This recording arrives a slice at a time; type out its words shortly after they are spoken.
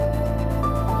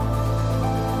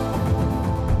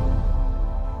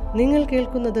നിങ്ങൾ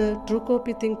കേൾക്കുന്നത് true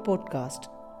copy think podcast.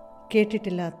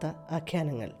 കേട്ടിട്ടില്ലാത്ത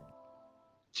ആഖ്യാനങ്ങൾ.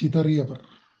 ചിതറിയവർ.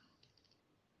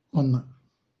 1.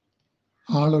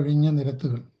 ആളൊഴിഞ്ഞ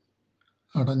നിരത്തുകൾ,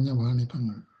 അടഞ്ഞ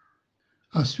വാണിഭങ്ങൾ.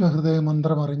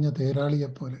 അശ്വഹൃദയമന്ത്രമറിഞ്ഞ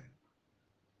തേരാളിയെപ്പോലെ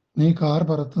നീ കാർ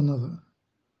പറത്തുന്നത്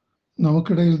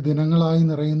നമുക്കിടയിൽ ദിനങ്ങളായി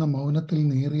നിറയുന്ന മൗനത്തിൽ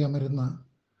നീറിയമരുന്ന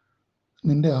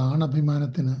നിന്റെ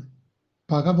ആണഭിമാനത്തിന്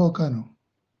പകപോക്കാനോ?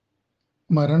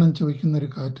 മരണം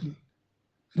ചുവയ്ക്കുന്നൊരു കാറ്റിൽ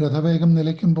രഥവേഗം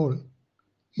നിലയ്ക്കുമ്പോൾ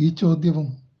ഈ ചോദ്യവും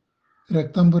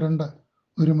രക്തം പുരണ്ട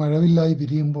ഒരു മഴവില്ലായി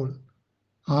വിരിയുമ്പോൾ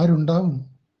ആരുണ്ടാവും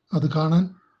അത് കാണാൻ?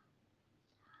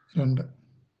 2.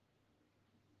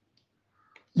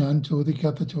 ഞാൻ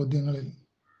ചോദിക്കാത്ത ചോദ്യങ്ങളിൽ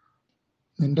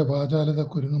നിന്റെ വാചാലത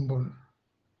കുരുങ്ങുമ്പോൾ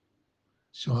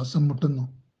ശ്വാസം മുട്ടുന്നു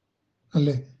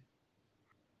അല്ലേ?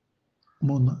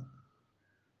 3.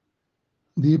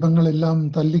 ദീപങ്ങളെല്ലാം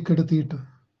തല്ലിക്കെടുത്തിയിട്ട്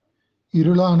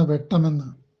ഇരുളാണ് വെട്ടമെന്ന്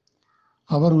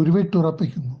അവർ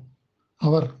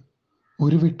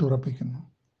ഉരുവിട്ടുറപ്പിക്കുന്നു.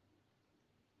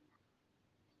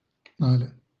 4.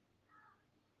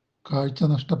 കാഴ്ച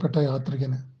നഷ്ടപ്പെട്ട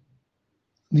യാത്രികന്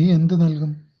നീ എന്ത്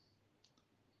നൽകും?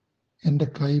 എൻ്റെ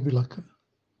കൈവിളക്ക്.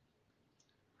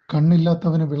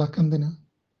 കണ്ണില്ലാത്തവന് വിളക്കെന്തിന്?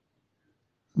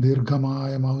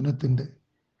 ദീർഘമായ മൗനത്തിൻ്റെ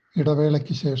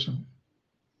ഇടവേളയ്ക്ക് ശേഷം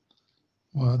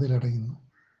വാതിലടയുന്നു,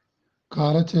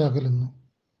 കാലച്ചയകലുന്നു.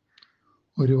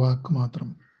 ഒരു വാക്ക് മാത്രം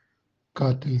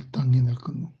കാറ്റിൽ തങ്ങി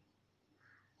നിൽക്കുന്നു,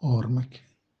 ഓർമ്മയ്ക്ക്.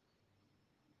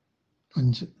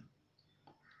 5.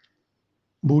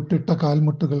 ബൂട്ടിട്ട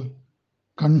കാൽമുട്ടുകൾ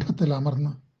കണ്ഠത്തിൽ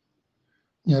അമർന്ന്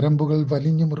ഞരമ്പുകൾ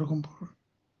വലിഞ്ഞു മുറുകുമ്പോൾ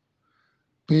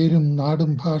പേരും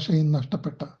നാടും ഭാഷയും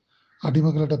നഷ്ടപ്പെട്ട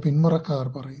അടിമകളുടെ പിന്മുറക്കാർ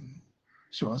പറയുന്നു,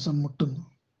 ശ്വാസം മുട്ടുന്നു.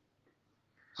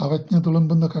 അവജ്ഞ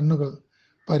തുളുമ്പുന്ന കണ്ണുകൾ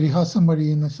പരിഹാസം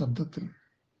വഴിയുന്ന ശബ്ദത്തിൽ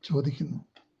ചോദിക്കുന്നു,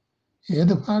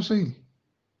 ഏത് ഭാഷയിൽ?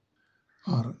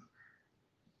 6.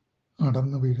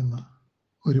 അടർന്നു വീഴുന്ന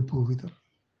ഒരു പൂവിതൾ.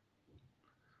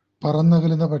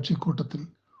 പറന്നകലുന്ന പക്ഷിക്കൂട്ടത്തിൽ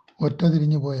ഒറ്റ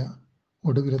തിരിഞ്ഞു പോയ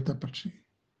ഒടുവിലത്തെ പക്ഷി.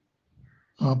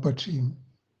 ആ പക്ഷിയും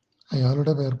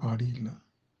അയാളുടെ പേർ പാടിയില്ല.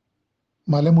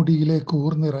 മലമുടിയിലേക്ക്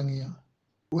ഊർന്നിറങ്ങിയ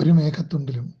ഒരു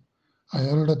മേഘത്തുണ്ടിലും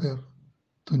അയാളുടെ പേർ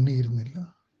തുന്നിയിരുന്നില്ല.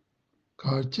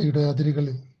 കാഴ്ചയുടെ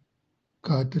അതിരുകളിൽ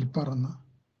കാറ്റിൽ പറന്ന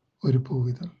ഒരു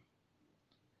പൂവിതൾ.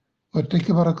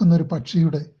 ഒറ്റയ്ക്ക് പറക്കുന്ന ഒരു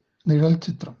പക്ഷിയുടെ നിഴൽ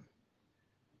ചിത്രം.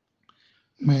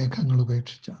 മേഘങ്ങൾ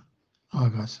ഉപേക്ഷിച്ച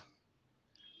ആകാശം.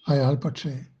 അയാൾ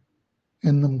പക്ഷേ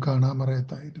എന്നും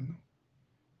കാണാമറയത്തായിരുന്നു.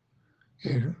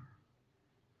 7.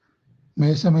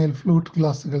 മേശമേൽ ഫ്ലൂട്ട്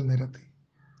ഗ്ലാസുകൾ നിരത്തി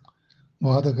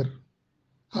വാദകർ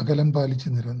അകലം പാലിച്ച്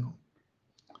നിരന്നു.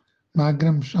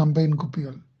 മാഗ്നം ഷാമ്പയിൻ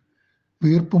കുപ്പികൾ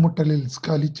വീർപ്പുമുട്ടലിൽ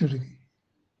സ്കലിച്ചൊഴുകി.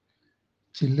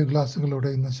 ചില്ലു ഗ്ലാസുകൾ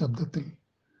ഉടയുന്ന ശബ്ദത്തിൽ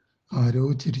ആരോ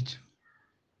ചിരിച്ചു,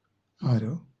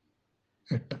 ആരോ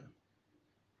 8.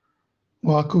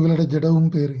 വാക്കുകളുടെ ജഡവും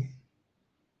പേറി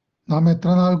നാം എത്ര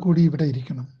നാൾ കൂടി ഇവിടെ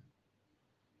ഇരിക്കണം?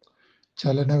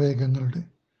 ചലനവേഗങ്ങളുടെ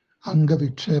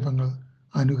അംഗവിക്ഷേപങ്ങൾ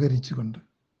അനുകരിച്ചുകൊണ്ട്.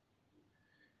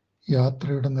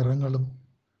 യാത്രയുടെ നിറങ്ങളും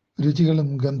രുചികളും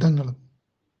ഗന്ധങ്ങളും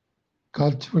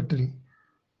കാൽച്ചുവട്ടിൽ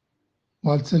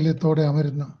വാത്സല്യത്തോടെ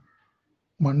അമരുന്ന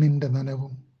മണ്ണിൻ്റെ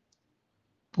നനവും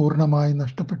പൂർണ്ണമായി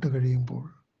നഷ്ടപ്പെട്ടു കഴിയുമ്പോൾ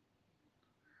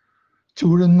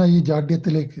ചൂഴുന്ന ഈ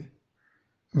ജാഡ്യത്തിലേക്ക്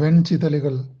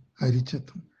വെൺചിതലുകൾ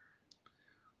അരിച്ചെത്തും.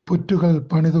 പുറ്റുകൾ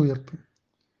പണിതുയർത്തും.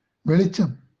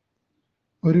 വെളിച്ചം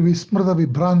ഒരു വിസ്മൃത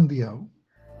വിഭ്രാന്തിയാവും.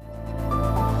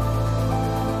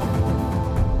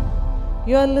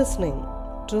 You are listening to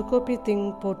True Copy Think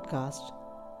podcast,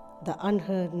 the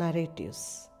unheard narratives.